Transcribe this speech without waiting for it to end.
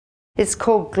It's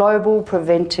called global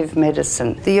preventive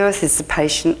medicine. The Earth is the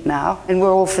patient now, and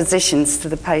we're all physicians to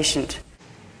the patient.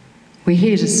 We're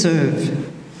here to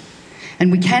serve,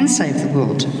 and we can save the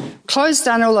world. Close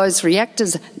down all those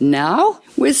reactors now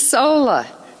with solar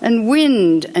and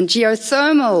wind and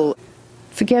geothermal.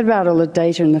 Forget about all the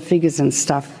data and the figures and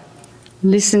stuff.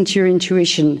 Listen to your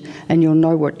intuition and you'll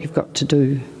know what you've got to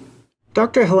do.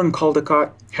 Dr. Helen Caldicott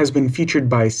has been featured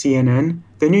by CNN,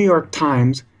 The New York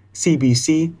Times,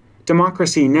 CBC,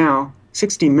 Democracy Now!,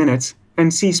 60 Minutes,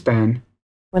 and C-SPAN.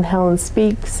 When Helen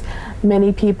speaks,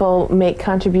 many people make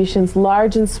contributions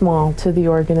large and small to the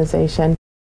organization.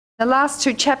 The last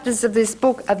 2 chapters of this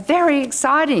book are very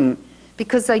exciting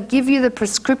because they give you the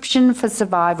prescription for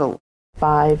survival.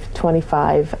 $5,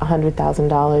 $25,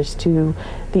 $100,000 to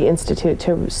the Institute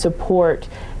to support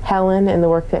Helen and the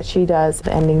work that she does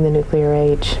ending the nuclear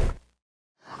age.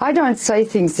 I don't say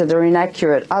things that are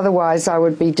inaccurate, otherwise I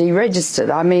would be deregistered.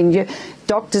 I mean,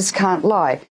 doctors can't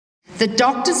lie. The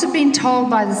doctors have been told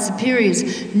by the superiors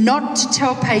not to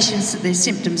tell patients that their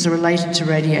symptoms are related to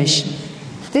radiation.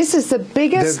 This is the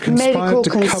biggest medical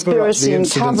conspiracy and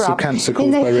cover-up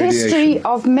in the history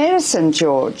of medicine,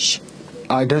 George.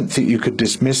 I don't think you could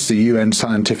dismiss the UN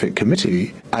Scientific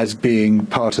Committee as being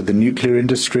part of the nuclear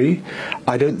industry.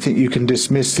 I don't think you can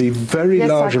dismiss the very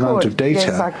large amount of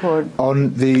data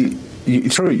on the...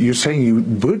 Sorry, you're saying you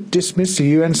would dismiss the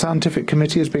UN Scientific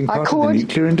Committee as being part of the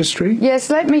nuclear industry? Yes,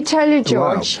 let me tell you,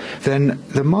 George. Wow. Then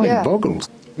the mind boggles.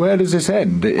 Where does this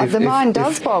end? The mind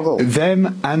does boggle.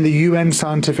 Them and the UN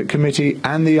Scientific Committee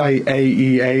and the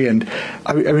IAEA and...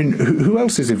 I mean, who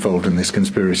else is involved in this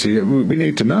conspiracy? We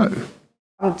need to know.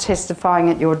 I'm testifying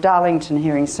at your Darlington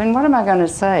hearing soon. What am I going to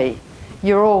say?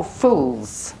 You're all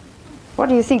fools. What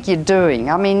do you think you're doing?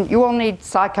 I mean, you all need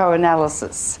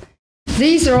psychoanalysis.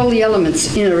 These are all the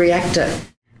elements in a reactor.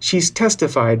 She's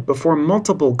testified before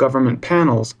multiple government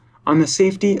panels on the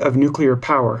safety of nuclear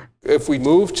power. If we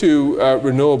move to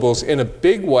renewables in a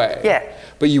big way,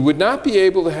 but you would not be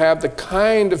able to have the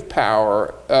kind of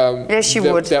power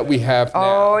that we have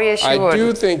now. Oh, yes, you would. I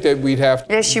do think that we'd have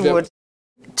to... Yes, you would.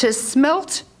 To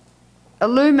smelt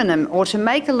aluminum or to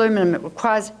make aluminum, it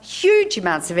requires huge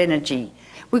amounts of energy.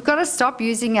 We've got to stop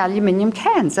using aluminium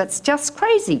cans. That's just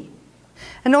crazy.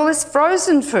 And all this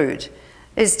frozen food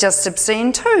is just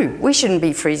obscene too. We shouldn't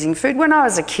be freezing food. When I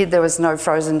was a kid, there was no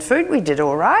frozen food. We did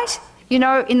all right. You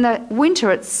know, in the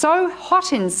winter, it's so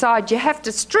hot inside, you have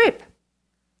to strip.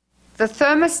 The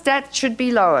thermostat should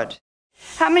be lowered.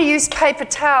 How many use paper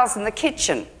towels in the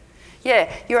kitchen?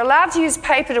 Yeah, you're allowed to use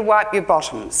paper to wipe your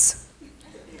bottoms.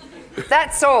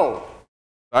 That's all.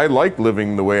 I like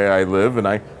living the way I live, and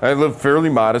I live fairly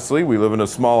modestly. We live in a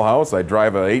small house. I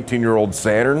drive an 18-year-old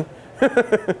Saturn.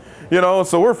 You know,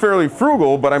 so we're fairly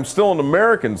frugal, but I'm still an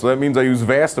American, so that means I use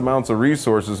vast amounts of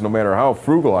resources no matter how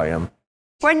frugal I am.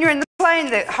 When you're in the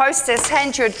plane, the hostess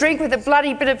hands you a drink with a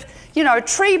bloody bit of, you know,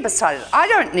 tree beside it. I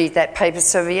don't need that paper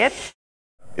serviette.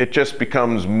 It just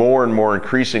becomes more and more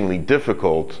increasingly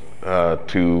difficult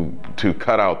to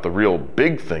cut out the real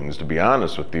big things, to be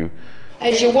honest with you.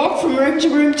 As you walk from room to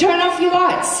room, turn off your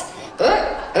lights.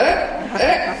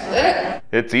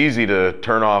 It's easy to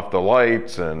turn off the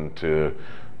lights and to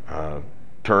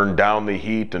turn down the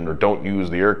heat and or don't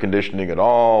use the air conditioning at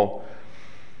all.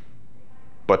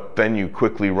 But then you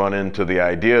quickly run into the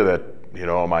idea that, you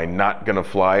know, am I not going to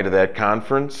fly to that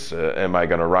conference? Am I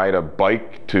going to ride a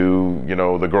bike to, you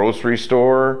know, the grocery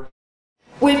store?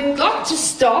 We've got to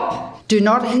stop. Do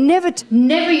not,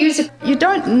 never use it. You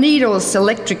don't need all this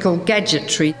electrical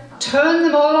gadgetry. Turn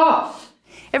them all off.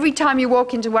 Every time you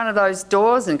walk into one of those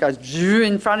doors and it goes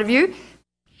in front of you,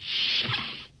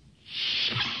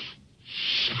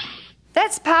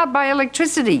 that's powered by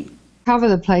electricity. Cover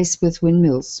the place with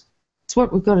windmills. It's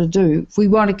what we've got to do if we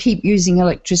want to keep using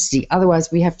electricity.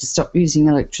 Otherwise, we have to stop using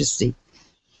electricity.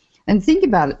 And think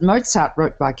about it. Mozart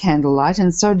wrote by candlelight,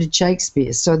 and so did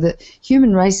Shakespeare. So the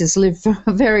human race has lived for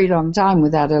a very long time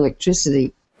without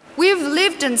electricity. We've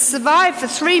lived and survived for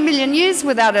 3 million years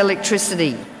without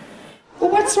electricity. Well,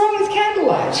 what's wrong with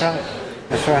candlelight?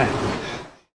 That's right.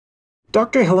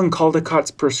 Dr. Helen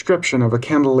Caldicott's prescription of a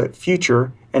candlelit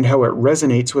future and how it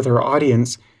resonates with her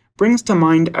audience brings to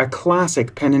mind a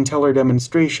classic Penn Teller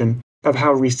demonstration of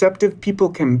how receptive people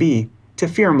can be to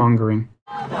fearmongering.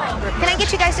 Can I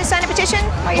get you guys to sign a petition?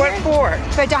 What for?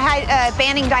 For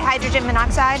banning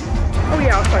dihydrogen-monoxide. Oh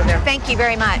yeah, I'll sign there. Thank you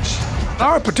very much.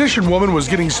 Our petition woman was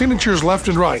getting signatures left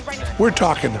and right. We're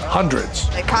talking hundreds.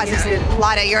 It causes a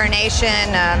lot of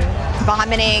urination,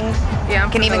 vomiting. Yeah,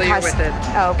 I'm familiar with it.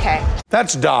 Oh, okay.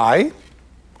 That's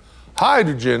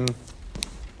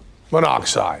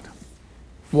dihydrogen-monoxide.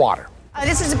 Water.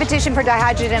 This is a petition for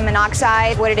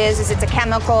dihydrogen-monoxide. What it is it's a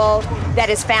chemical that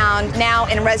is found now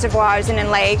in reservoirs and in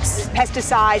lakes.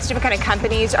 Pesticides, different kind of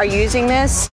companies are using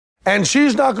this. And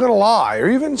she's not going to lie or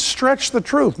even stretch the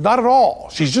truth, not at all.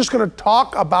 She's just going to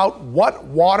talk about what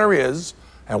water is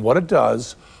and what it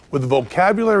does with the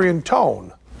vocabulary and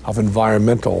tone of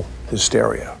environmental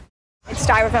hysteria.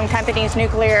 Styrofoam companies,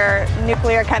 nuclear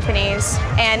companies,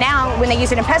 and now when they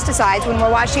use it in pesticides, when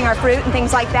we're washing our fruit and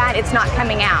things like that, it's not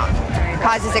coming out. It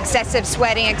causes excessive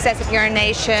sweating, excessive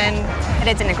urination, and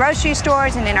it's in the grocery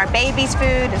stores and in our babies' food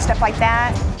and stuff like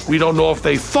that. We don't know if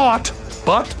they thought,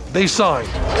 but they signed.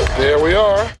 There we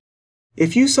are.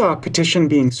 If you saw a petition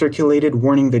being circulated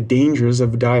warning the dangers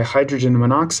of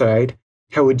dihydrogen-monoxide,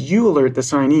 how would you alert the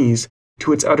signees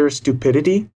to its utter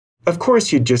stupidity? Of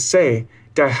course you'd just say,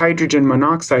 dihydrogen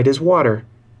monoxide is water.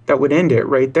 That would end it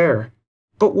right there.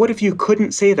 But what if you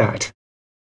couldn't say that?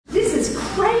 This is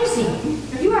crazy.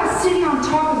 You are sitting on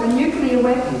top of a nuclear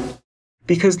weapon.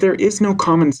 Because there is no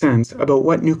common sense about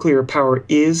what nuclear power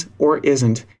is or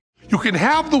isn't. You can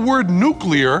have the word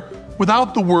nuclear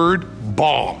without the word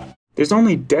bomb. There's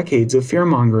only decades of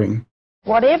fearmongering.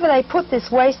 Whatever they put this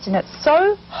waste in, it's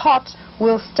so hot,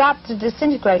 will start to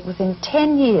disintegrate within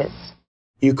 10 years.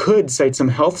 You could cite some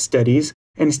health studies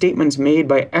and statements made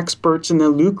by experts in the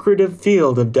lucrative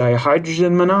field of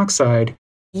dihydrogen monoxide.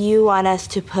 You want us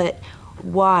to put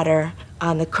water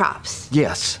on the crops?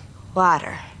 Yes.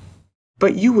 Water.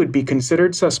 But you would be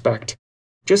considered suspect.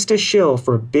 Just a shill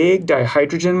for big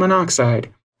dihydrogen monoxide.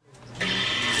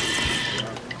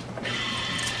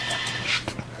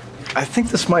 I think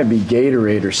this might be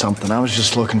Gatorade or something. I was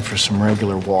just looking for some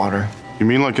regular water. You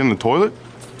mean like in the toilet?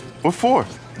 What for?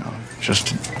 No, just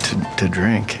to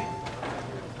drink.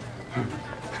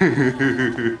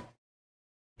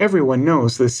 Everyone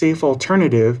knows the safe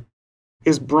alternative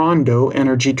is Brondo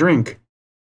energy drink.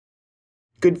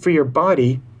 Good for your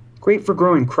body, great for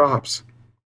growing crops.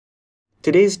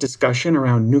 Today's discussion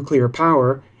around nuclear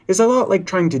power is a lot like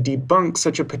trying to debunk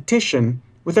such a petition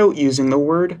without using the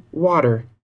word water.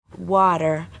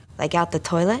 Water, like out the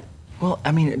toilet? Well,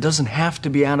 I mean, it doesn't have to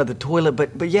be out of the toilet,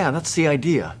 but yeah, that's the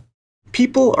idea.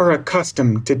 People are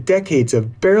accustomed to decades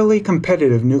of barely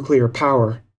competitive nuclear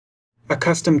power,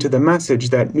 accustomed to the message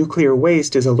that nuclear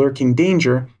waste is a lurking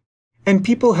danger, and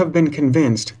people have been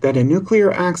convinced that a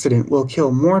nuclear accident will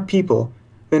kill more people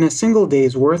than a single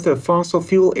day's worth of fossil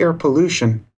fuel air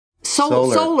pollution.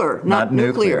 Solar, not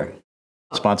nuclear.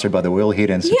 Sponsored by the Will Heat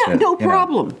Institute. Yeah, no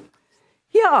problem.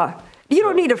 Yeah, you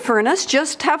don't need a furnace,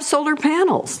 just have solar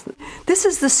panels. This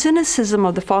is the cynicism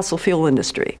of the fossil fuel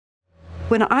industry.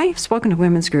 When I've spoken to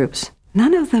women's groups,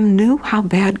 none of them knew how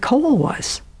bad coal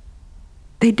was.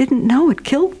 They didn't know it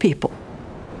killed people.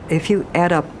 If you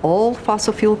add up all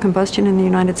fossil fuel combustion in the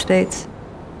United States,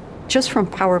 just from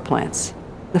power plants,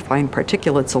 the fine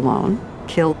particulates alone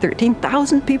kill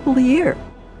 13,000 people a year.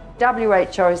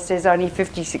 WHO says only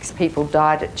 56 people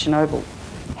died at Chernobyl.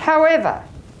 However,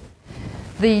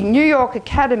 the New York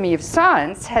Academy of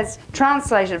Science has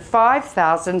translated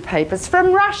 5,000 papers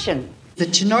from Russian. The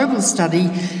Chernobyl study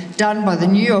done by the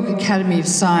New York Academy of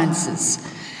Sciences,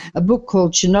 a book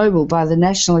called Chernobyl by the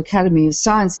National Academy of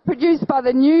Science. Produced by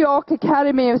the New York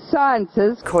Academy of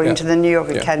Sciences. According to the New York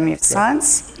Academy of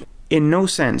Science. In no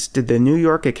sense did the New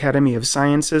York Academy of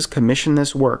Sciences commission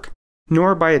this work,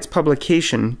 nor by its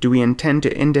publication do we intend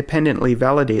to independently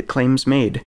validate claims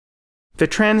made. The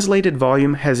translated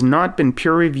volume has not been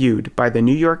peer-reviewed by the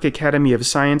New York Academy of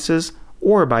Sciences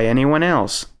or by anyone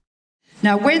else.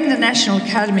 Now, when the National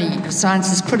Academy of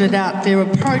Sciences put it out, there were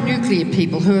pro-nuclear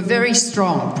people who were very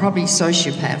strong, probably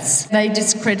sociopaths. They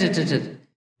discredited it.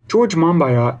 George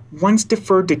Monbiot once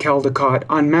deferred to Caldicott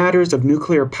on matters of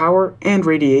nuclear power and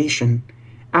radiation.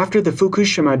 After the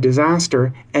Fukushima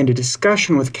disaster and a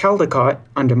discussion with Caldicott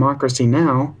on Democracy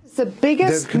Now!, it's the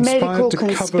biggest medical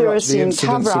conspiracy and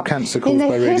cover-up in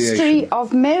the history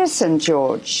of medicine,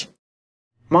 George.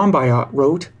 Monbiot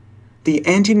wrote, "The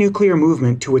anti-nuclear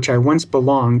movement to which I once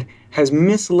belonged has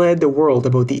misled the world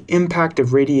about the impact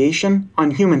of radiation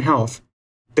on human health.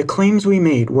 The claims we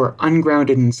made were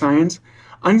ungrounded in science,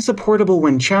 unsupportable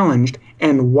when challenged,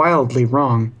 and wildly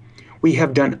wrong. We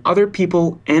have done other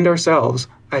people and ourselves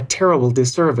a terrible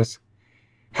disservice."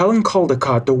 Helen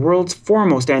Caldicott, the world's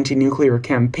foremost anti-nuclear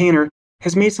campaigner,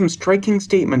 has made some striking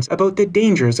statements about the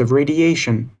dangers of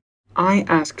radiation. I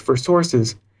asked for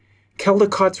sources.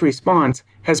 Caldicott's response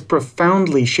has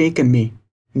profoundly shaken me.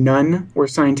 None were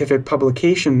scientific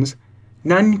publications.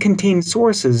 None contained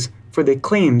sources for the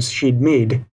claims she'd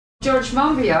made. George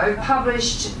Monbiot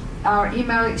published our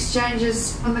email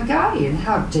exchanges on The Guardian.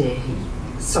 How dare he?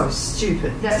 So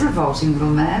stupid. That revolting little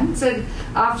man said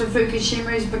after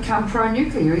Fukushima he's become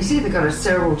pro-nuclear. He's either got a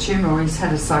cerebral tumour or he's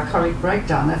had a psychotic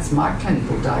breakdown. That's my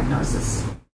clinical diagnosis.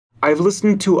 I've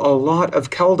listened to a lot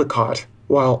of Caldicott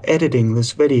while editing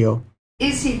this video.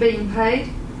 Is he being paid?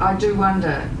 I do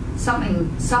wonder.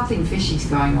 Something fishy's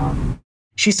going on.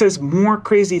 She says more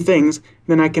crazy things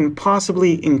than I can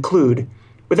possibly include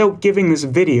without giving this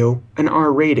video an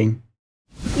R rating.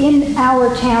 In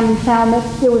our town in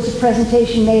Falmouth, there was a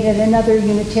presentation made at another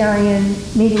Unitarian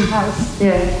meeting house.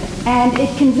 Yeah. And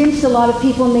it convinced a lot of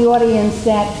people in the audience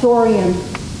that thorium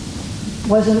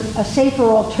was a safer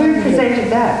alternative. Who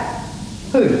presented that?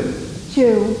 Who?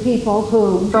 To people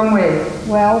who... From where?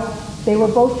 Well, they were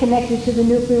both connected to the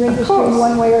nuclear industry in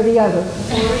one way or the other.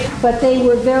 But they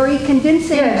were very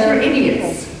convincing. Yeah, they're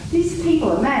idiots. These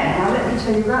people are mad. Now let me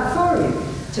tell you about thorium.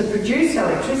 To produce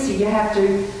electricity, you have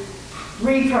to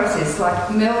reprocess,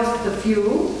 like melt the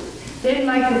fuel, then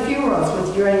make the fuel rods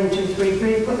with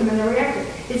uranium-233 and put them in a reactor.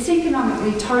 It's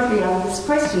economically totally out of this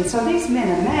question. So these men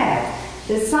are mad.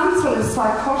 There's some sort of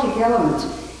psychotic element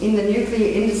in the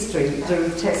nuclear industry to do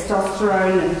with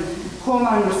testosterone and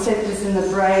hormone receptors in the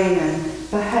brain and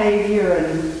behaviour,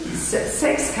 and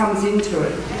sex comes into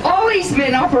it. All these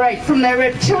men operate from their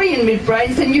reptilian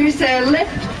midbrains and use their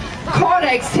left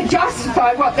cortex to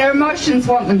justify what their emotions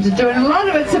want them to do, and a lot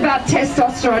of it's about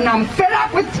testosterone. I'm fed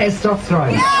up with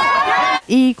testosterone.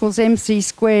 E equals mc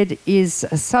squared is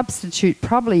a substitute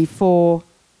probably for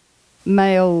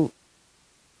male,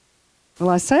 will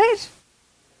I say it?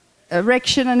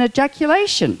 Erection and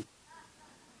ejaculation.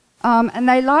 And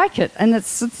they like it, and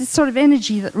it's this sort of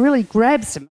energy that really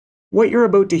grabs them. What you're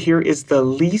about to hear is the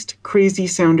least crazy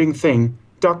sounding thing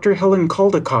Dr. Helen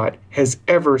Caldicott has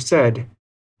ever said.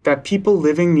 That people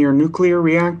living near nuclear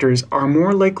reactors are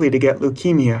more likely to get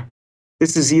leukemia.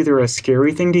 This is either a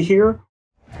scary thing to hear,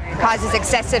 causes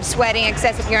excessive sweating,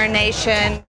 excessive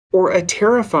urination, or a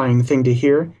terrifying thing to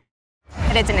hear.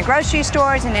 And it's in the grocery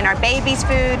stores and in our babies'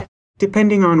 food.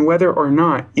 Depending on whether or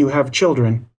not you have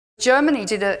children. Germany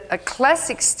did a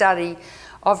classic study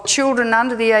of children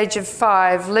under the age of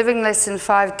 5 living less than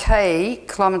 5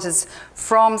 kilometres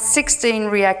from 16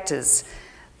 reactors.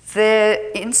 Their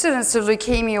incidence of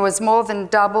leukemia was more than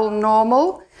double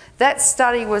normal. That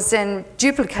study was then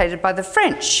duplicated by the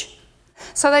French.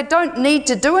 So they don't need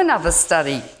to do another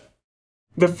study.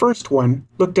 The first one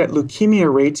looked at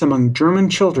leukemia rates among German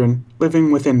children living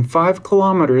within 5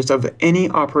 kilometers of any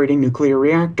operating nuclear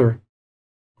reactor.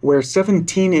 Where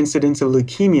 17 incidents of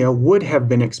leukemia would have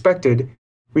been expected,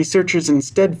 researchers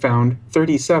instead found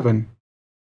 37.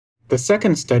 The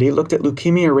second study looked at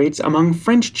leukemia rates among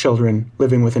French children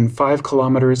living within 5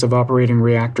 kilometers of operating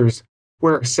reactors.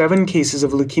 Where 7 cases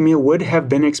of leukemia would have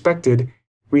been expected,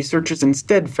 researchers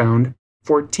instead found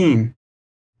 14.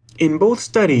 In both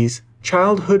studies,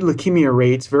 childhood leukemia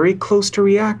rates very close to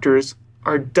reactors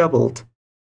are doubled.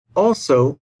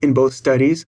 Also, in both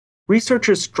studies,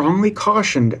 researchers strongly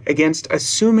cautioned against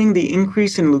assuming the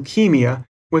increase in leukemia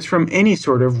was from any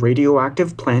sort of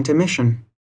radioactive plant emission.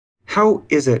 How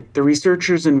is it the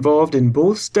researchers involved in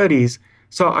both studies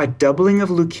saw a doubling of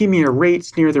leukemia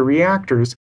rates near the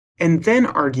reactors and then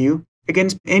argue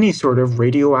against any sort of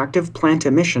radioactive plant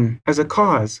emission as a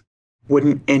cause?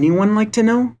 Wouldn't anyone like to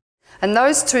know? And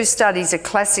those 2 studies are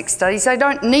classic studies. They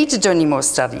don't need to do any more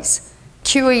studies.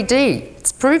 QED,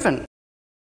 it's proven.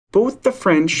 Both the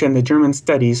French and the German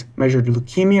studies measured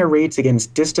leukemia rates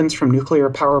against distance from nuclear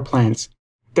power plants.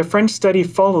 The French study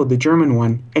followed the German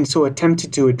one and so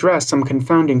attempted to address some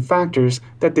confounding factors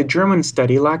that the German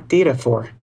study lacked data for.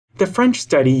 The French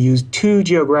study used 2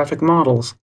 geographic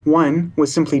models. One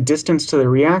was simply distance to the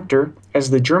reactor, as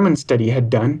the German study had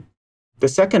done. The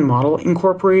second model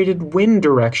incorporated wind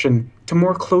direction to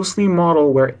more closely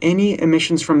model where any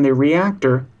emissions from the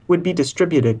reactor would be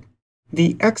distributed.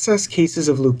 The excess cases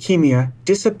of leukemia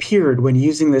disappeared when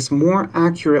using this more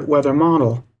accurate weather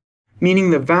model,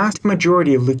 meaning the vast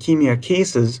majority of leukemia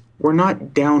cases were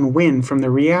not downwind from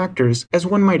the reactors as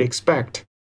one might expect.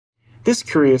 This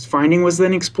curious finding was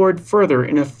then explored further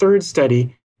in a third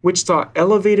study which saw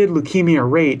elevated leukemia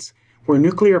rates where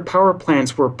nuclear power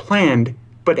plants were planned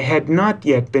but had not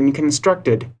yet been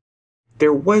constructed.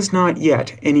 There was not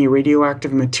yet any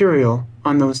radioactive material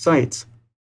on those sites.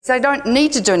 They don't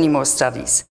need to do any more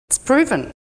studies. It's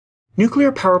proven.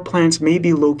 Nuclear power plants may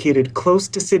be located close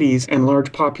to cities and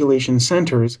large population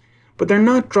centers, but they're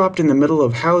not dropped in the middle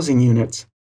of housing units.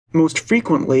 Most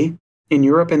frequently, in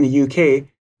Europe and the UK,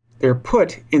 they're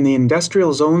put in the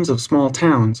industrial zones of small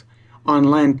towns, on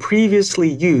land previously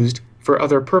used for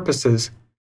other purposes.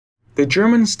 The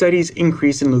German study's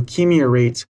increase in leukemia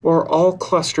rates were all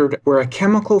clustered where a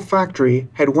chemical factory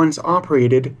had once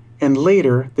operated and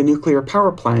later the nuclear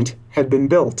power plant had been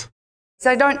built.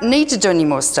 They don't need to do any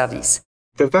more studies.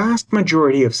 The vast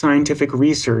majority of scientific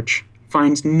research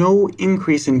finds no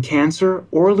increase in cancer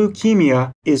or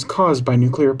leukemia is caused by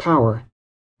nuclear power.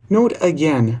 Note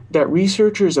again that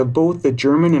researchers of both the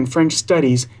German and French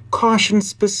studies caution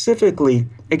specifically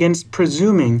against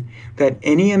presuming that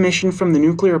any emission from the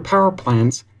nuclear power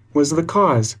plants was the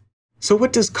cause. So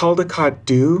what does Caldicott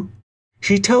do?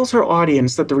 She tells her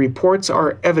audience that the reports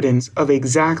are evidence of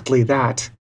exactly that.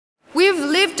 We've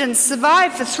lived and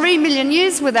survived for 3 million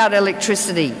years without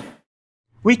electricity.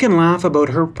 We can laugh about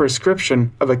her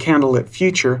prescription of a candlelit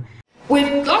future.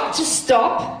 We've got to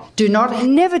stop. Do not,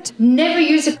 never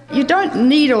use it. You don't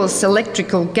need all this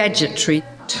electrical gadgetry.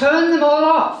 Turn them all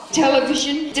off.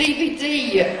 Television,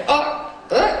 DVD,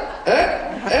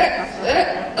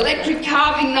 electric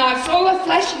carving knives, all the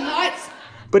flashing lights.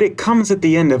 But it comes at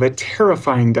the end of a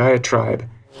terrifying diatribe.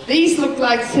 These look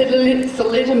like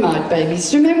thalidomide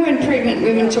babies. Remember when pregnant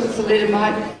women took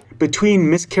thalidomide? Between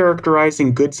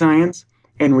mischaracterizing good science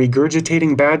and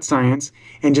regurgitating bad science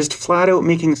and just flat out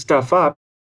making stuff up.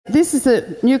 This is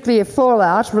the nuclear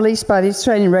fallout released by the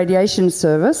Australian Radiation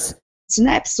Service. It's an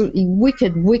absolutely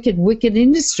wicked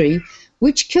industry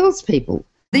which kills people.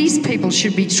 These people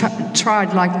should be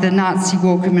tried like the Nazi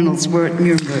war criminals were at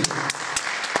Nuremberg.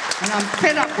 And I'm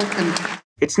fed up with them.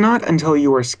 It's not until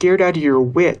you are scared out of your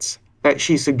wits that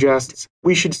she suggests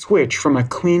we should switch from a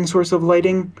clean source of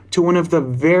lighting to one of the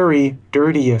very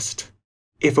dirtiest.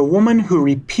 If a woman who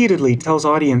repeatedly tells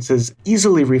audiences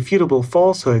easily refutable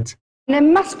falsehoods, there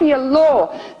must be a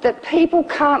law that people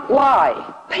can't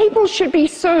lie. People should be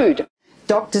sued.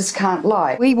 Doctors can't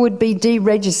lie. We would be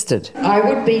deregistered. I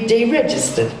would be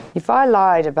deregistered. If I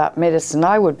lied about medicine,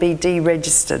 I would be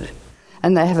deregistered.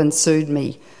 And they haven't sued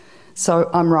me. So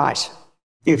I'm right.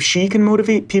 If she can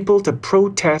motivate people to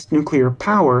protest nuclear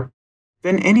power,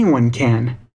 then anyone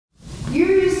can.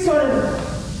 Use sort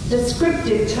of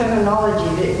descriptive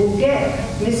terminology that will get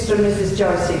Mr. and Mrs.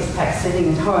 Joe Sixpack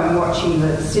sitting at home watching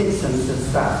The Simpsons and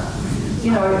stuff.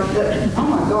 You know, oh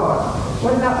my God,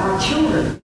 what about my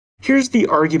children? Here's the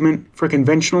argument for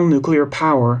conventional nuclear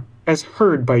power as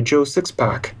heard by Joe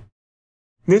Sixpack.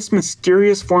 This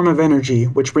mysterious form of energy,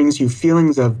 which brings you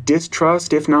feelings of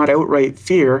distrust, if not outright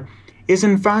fear, is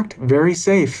in fact very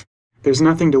safe. There's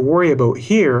nothing to worry about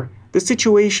here. The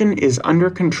situation is under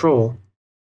control.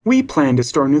 We plan to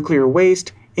store nuclear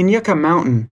waste in Yucca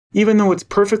Mountain, even though it's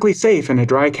perfectly safe in a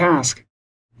dry cask.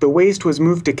 The waste was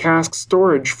moved to cask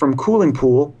storage from cooling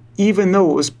pool, even though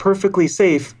it was perfectly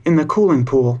safe in the cooling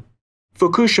pool.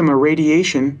 Fukushima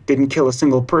radiation didn't kill a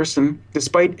single person,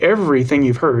 despite everything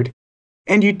you've heard.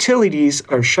 And utilities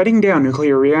are shutting down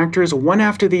nuclear reactors one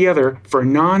after the other for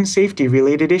non-safety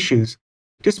related issues,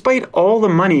 despite all the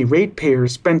money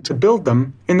ratepayers spent to build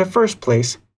them in the first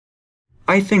place.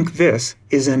 I think this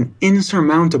is an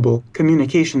insurmountable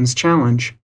communications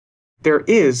challenge. There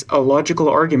is a logical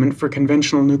argument for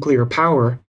conventional nuclear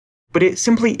power, but it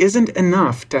simply isn't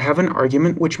enough to have an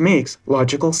argument which makes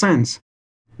logical sense.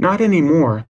 Not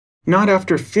anymore. Not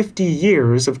after 50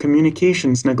 years of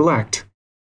communications neglect.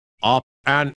 Up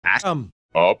and atom.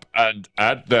 Up and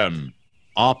at them.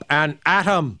 Up and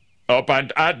atom. Up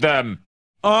and at them.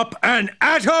 Up and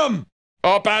atom.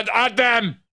 Up and at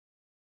them.